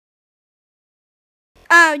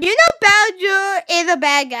You know Bowser is a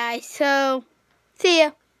bad guy, so see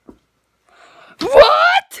ya.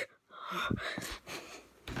 What?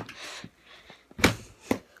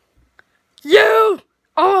 You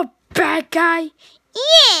are a bad guy?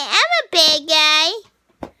 Yeah, I'm a bad guy.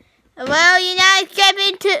 Well, you're not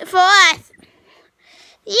escaping for us.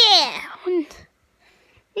 Yeah.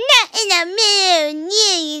 Not in a million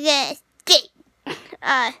years you're gonna escape.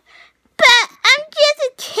 But I'm just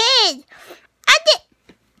a kid. I did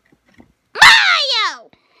Mario!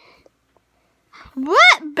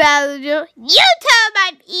 What, Bowser? You tell him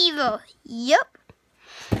I'm evil. Yup.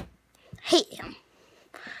 Hate him.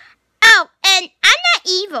 Oh, and I'm not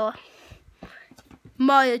evil.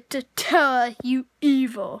 Mario to tell you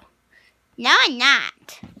evil. No, I'm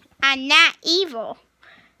not. I'm not evil.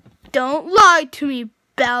 Don't lie to me,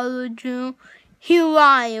 Bowser Jr. He's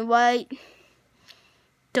lying, right?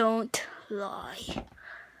 Don't lie.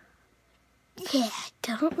 Yeah,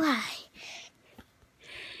 don't lie.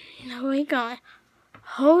 Now we're gonna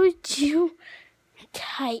hold you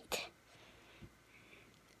tight.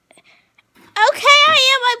 Okay, I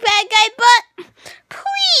am a bad guy, but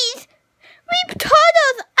please, we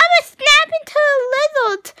turtles, I'm a snap into a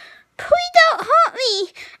lizard. Please don't hurt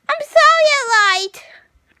me. I'm sorry I lied.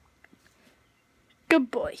 Good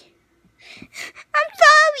boy. I'm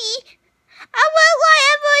sorry. I won't lie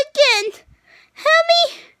ever again. Help me.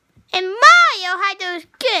 And Mario had those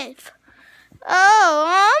gifts. Oh,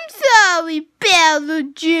 I'm sorry, Bowser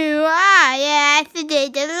Jr. I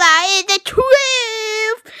accidentally to lie in the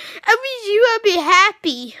truth. I wish you would be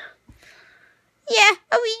happy. Yeah,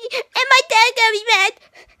 and my dad got me mad.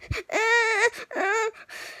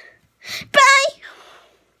 Bye.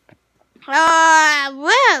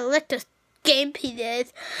 Well, let the game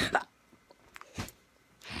pieces.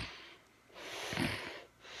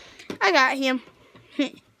 I got him.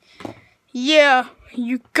 Yeah,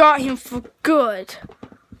 you got him for good.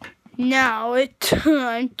 Now it's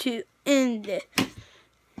time to end it.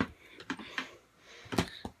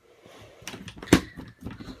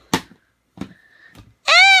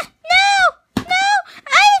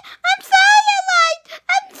 I'm sorry I lied.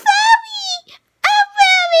 I'm sorry. I'm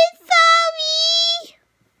very sorry.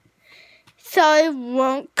 Sorry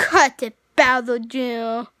won't cut it, Bowser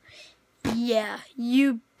Jr. Yeah,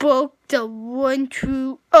 you broke the one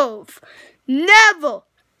true oath. Never,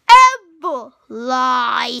 ever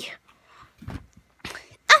lie.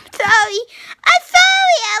 I'm sorry. I'm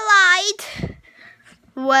sorry I lied.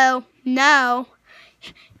 Well, now.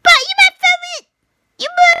 But you're my favorite.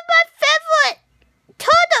 You're one of my favorite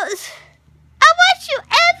turtles. I watch you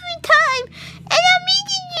every time, and I'm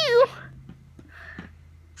meeting you.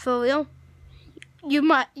 For real? You're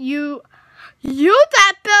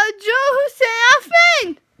that Bowser who said our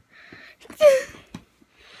friend.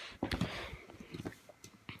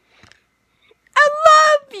 I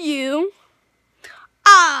love you.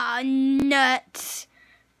 Ah, nuts.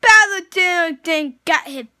 Bowser Jr. didn't got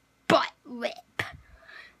his butt ripped.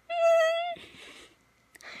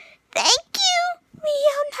 Thank you,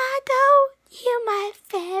 Leonardo. You're my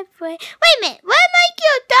favorite. Wait a minute. Where am I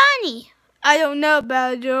Donnie? I don't know,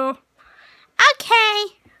 Bowser. Okay.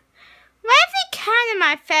 Raph is kind of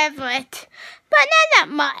my favorite, but not that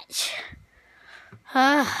much.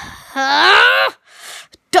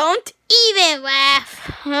 Don't even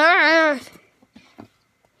Raph.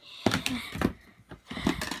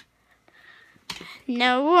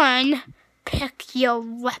 No one pick your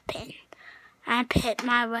weapon. I picked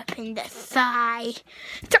my weapon to side.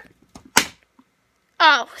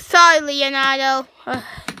 Oh, sorry, Leonardo.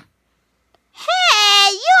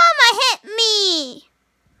 Hey, you almost hit me.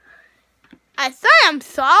 I said I'm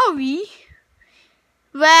sorry.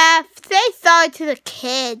 Raph, say sorry to the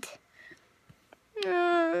kid.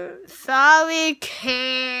 Sorry,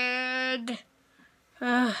 kid.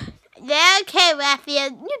 They're okay, Raphael.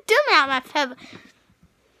 You do not my favorite.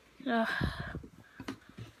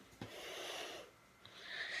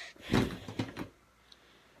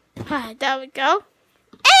 There we go.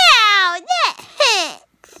 Ow, that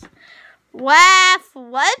hits. Raph,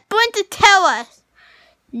 what's going to tell us?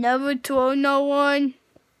 Never told no one.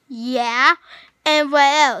 Yeah, and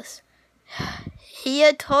what else? He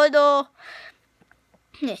a turtle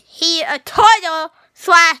 /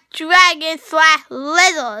 dragon /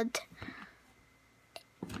 lizard.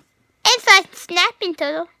 It's a snapping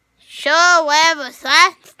turtle. Sure, whatever.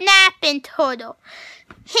 Snapping turtle.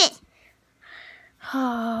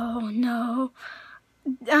 Oh no.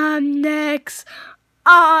 I'm next.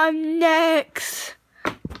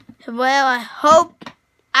 Well, I hope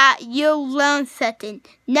you'll learn something.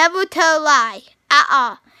 Never tell a lie.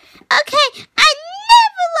 Okay, I'm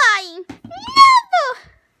never lying. Never.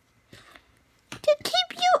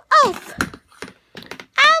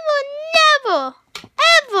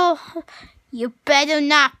 better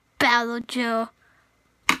not battle Joe.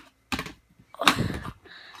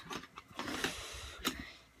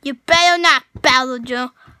 You better not battle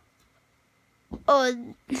Joe. Or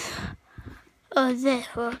this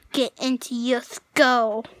will get into your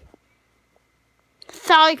skull.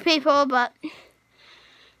 Sorry people, but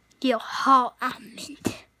your heart I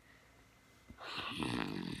meant.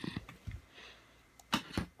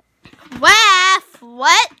 Raph,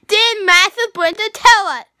 what did Master Splinter tell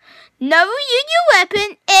us? Never use your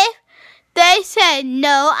weapon if they say,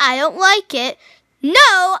 no, I don't like it. No,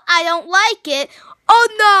 I don't like it. Oh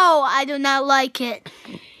no, I do not like it.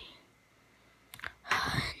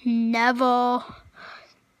 Never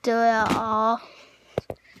do it all.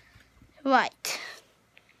 Right.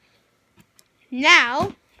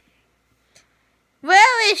 Now,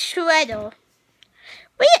 where is Shredder?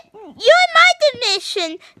 You're in my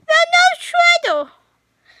dimension. There's no Shredder.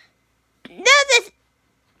 There's this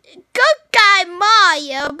good guy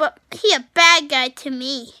Mario, but he a bad guy to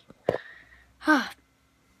me. Bowser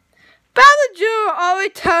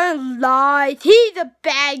always tells lies. He's a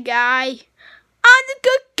bad guy. I'm the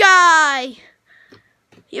good guy.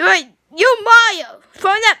 You're Mario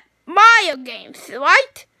from that Mario games,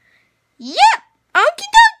 right? Yep.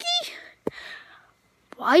 Okie dokie.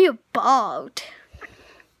 Why are you bald?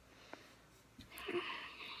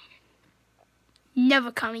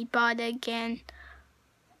 Never call me bald again.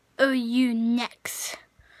 Oh, you next.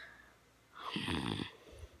 Okay,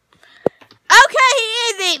 he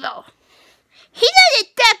is evil. He likes to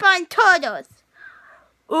step on turtles.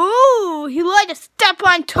 Ooh, he likes to step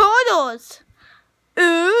on turtles.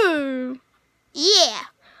 Ooh. Yeah.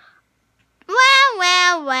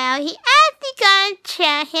 Well, he actually gonna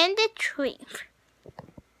tell him the truth.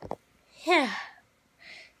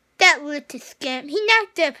 That little scamp, he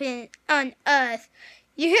knocked up on us.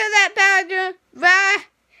 You hear that, Bowser? Right?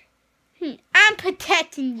 I'm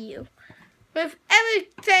protecting you. With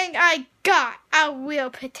everything I got, I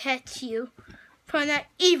will protect you from that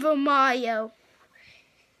evil Mario.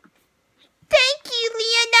 Thank you,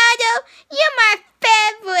 Leonardo. You're my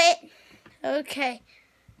favorite. Okay.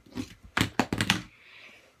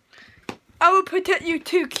 I will protect you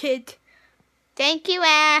too, kid. Thank you,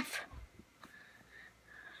 Raph.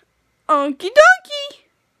 Okie dokie.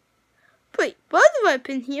 Wait, what's the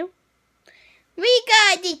weapon here? We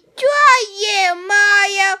gotta destroy you,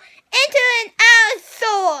 Mario, into an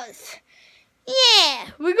Allosaurus.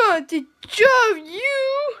 Yeah, we're gonna destroy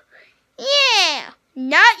you. Yeah,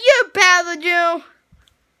 not you, Bowser.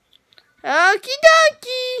 Okie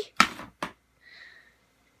dokie.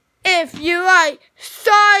 If you like,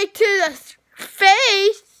 sorry to the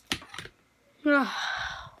face.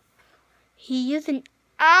 He using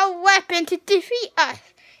our weapon to defeat us.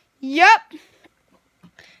 Yup.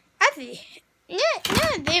 I see.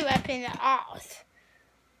 None of these weapons are ours.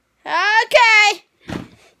 Okay.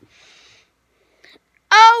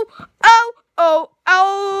 Oh.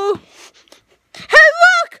 Hey,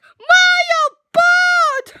 look! Mario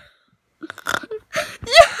bald!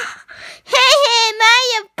 Yeah. Hey,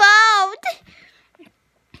 Mario bald!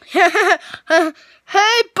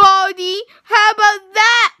 Hey, Baldy! How about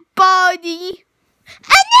that, Baldy?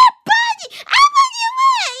 I'm not Baldy! I'm on your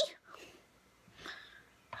way!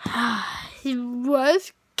 He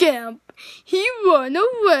was scamp. He ran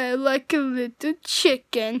away like a little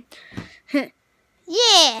chicken.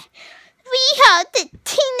 Yeah, we are the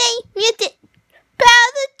Teenage Mutant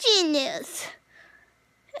Battle Genius.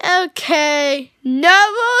 Okay,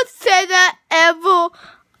 never say that ever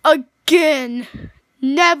again.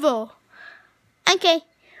 Never. Okay,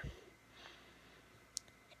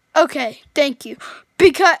 thank you.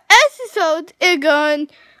 Because episode is going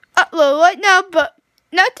to upload right now, but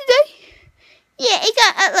not today. Yeah, it's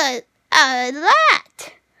going to upload a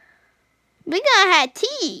lot. We're going to have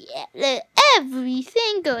tea every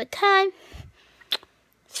single time.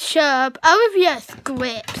 Shut up. I will be at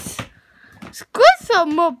scripts. Scripts are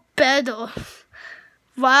more better.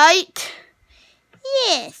 Right?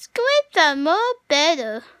 Yeah, scripts are more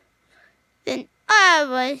better than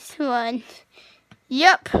ours ones.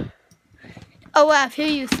 Yup. Oh wow, here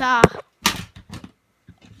you saw.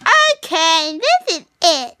 Okay, this is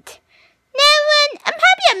it. Now, I'm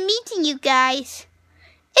happy I'm meeting you guys.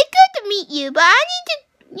 It's good to meet you, but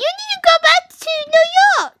you need to go back to New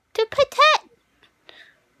York to protect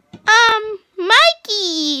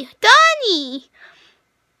Mikey, Donnie,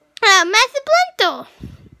 Master Splinter.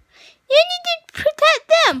 You need to protect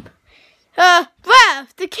them. Raph,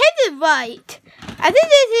 the kid is right. I think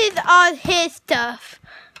this is all his stuff.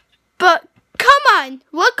 But come on,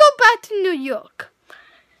 we'll go back to New York.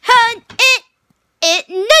 And it's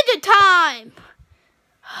another time.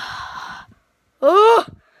 Oh,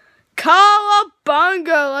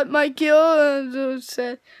 cowabunga, like my killer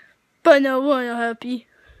said. But no one will help you.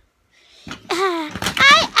 I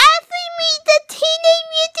actually meet the Teenage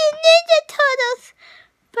Mutant Ninja Turtles,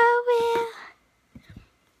 but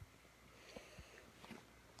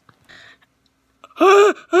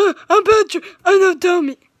I'm Patrick. I know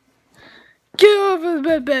Tommy. Get over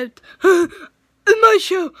the bed. It's my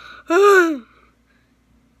show.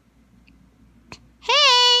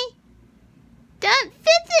 Hey, don't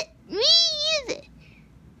visit me either.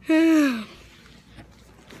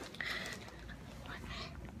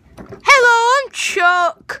 Hello, I'm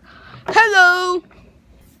Chuck. Hello.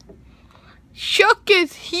 Chuck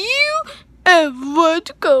is here and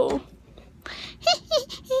let's go.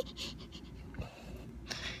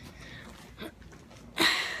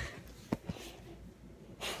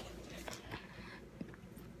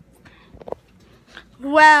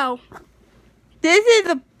 Wow, this is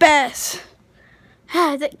the best.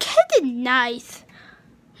 The kid is nice.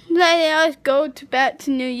 Letting us go back to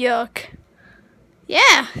New York.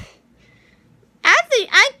 Yeah. Actually,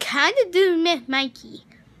 I kind of do miss Mikey.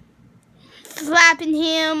 Slapping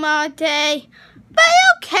him all day. But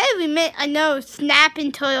okay, we met another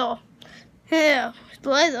snapping turtle. Yeah,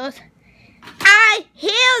 spoilers. I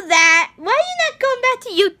hear that. Why are you not going back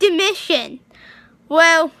to your mission?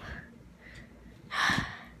 Well,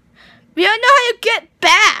 we don't know how to get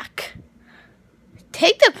back.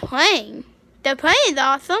 Take the plane. The plane is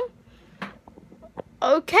awesome.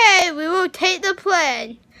 Okay, we will take the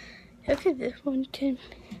plane. Look at this one can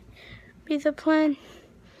be the plane.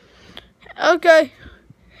 Okay.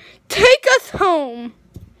 Take us home.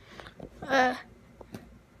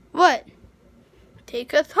 What?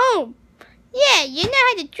 Take us home. Yeah, you know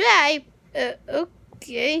how to drive.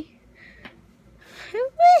 Okay.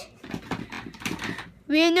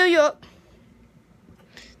 We're in New York.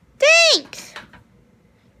 Thanks.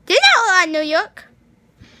 There's not a lot in New York.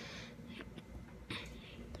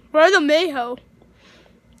 We're the Mayho.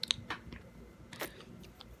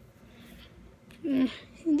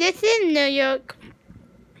 This is New York.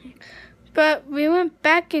 But we went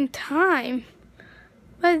back in time.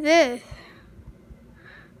 What is this?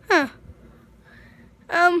 Huh.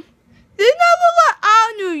 There's not a lot out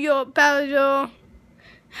of New York, Bowser.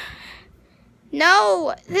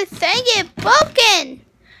 No, this thing is broken.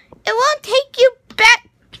 It won't take you back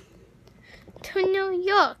to New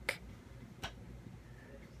York.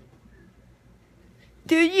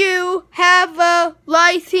 Do you have a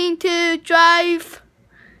license to drive?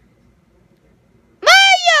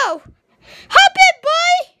 Mario! Hop in,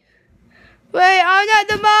 boy! Wait, I'm not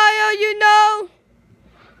the Mario, you know.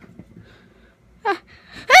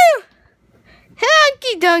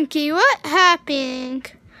 Hunky Dunky, what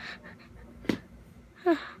happened?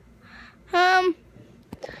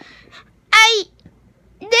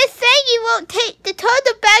 This thing you won't take the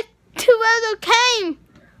turtle back to where it came.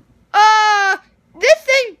 This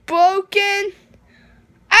thing broken.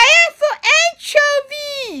 I asked for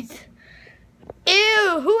anchovies.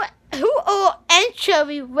 Ew, who are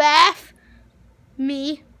anchovy, raph?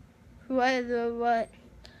 Me? What?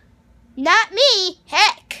 Not me,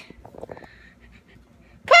 heck.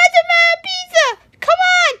 Pizza, pizza! Come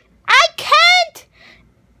on! I can't!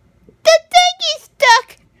 The thing is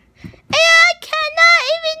stuck, and I cannot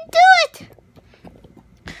even do it.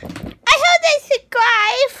 I hope they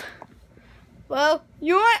subscribe. Well,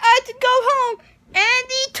 you want us to go home and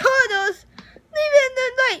the turtles leave in the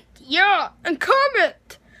night. Yeah, and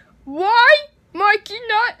comment. Why Mikey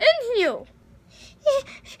not in here?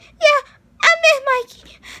 Yeah, I miss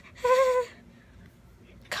Mikey.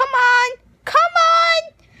 Come on.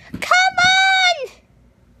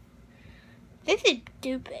 This is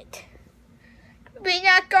stupid. We're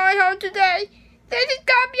not going home today. This is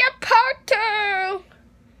gonna be a part 2.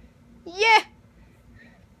 Yeah.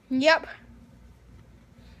 Yep.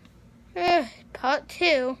 Part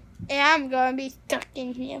 2. And I'm gonna be stuck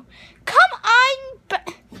in here. Come on,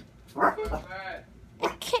 but...